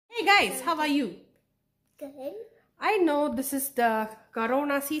Hey guys, how are you? Good. I know this is the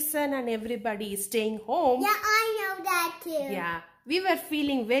Corona season and everybody is staying home. Yeah, I know that too. Yeah, we were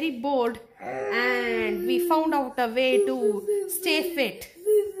feeling very bored and we found out a way to stay fit.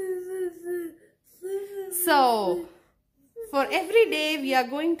 So, for every day we are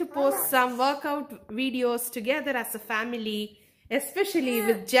going to post some workout videos together as a family, especially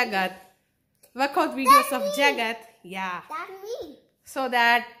with Jagath. Workout videos of Jagath. Yeah. That's me. So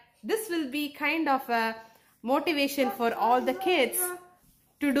that this will be kind of a motivation for all the kids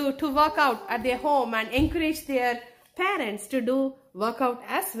to work out at their home and encourage their parents to do workout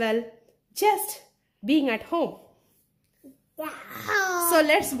as well, just being at home. Yeah. So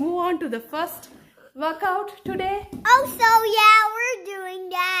let's move on to the first workout today. Oh, so yeah, we're doing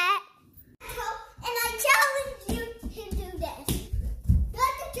that. And I challenge you to do this. You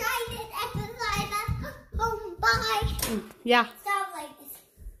have to try this exercise at home. Bye. Yeah. Stop like this.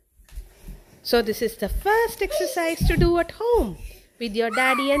 So this is the first exercise to do at home with your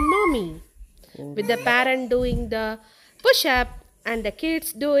daddy and mommy. With the parent doing the push-up and the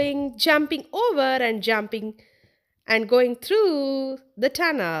kids doing jumping over and jumping and going through the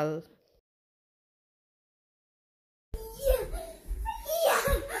tunnel.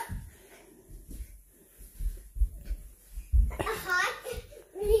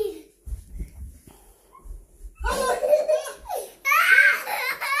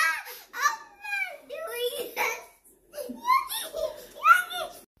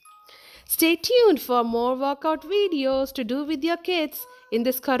 Stay tuned for more workout videos to do with your kids in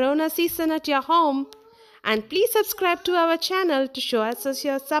this Corona season at your home. And please subscribe to our channel to show us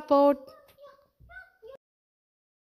your support.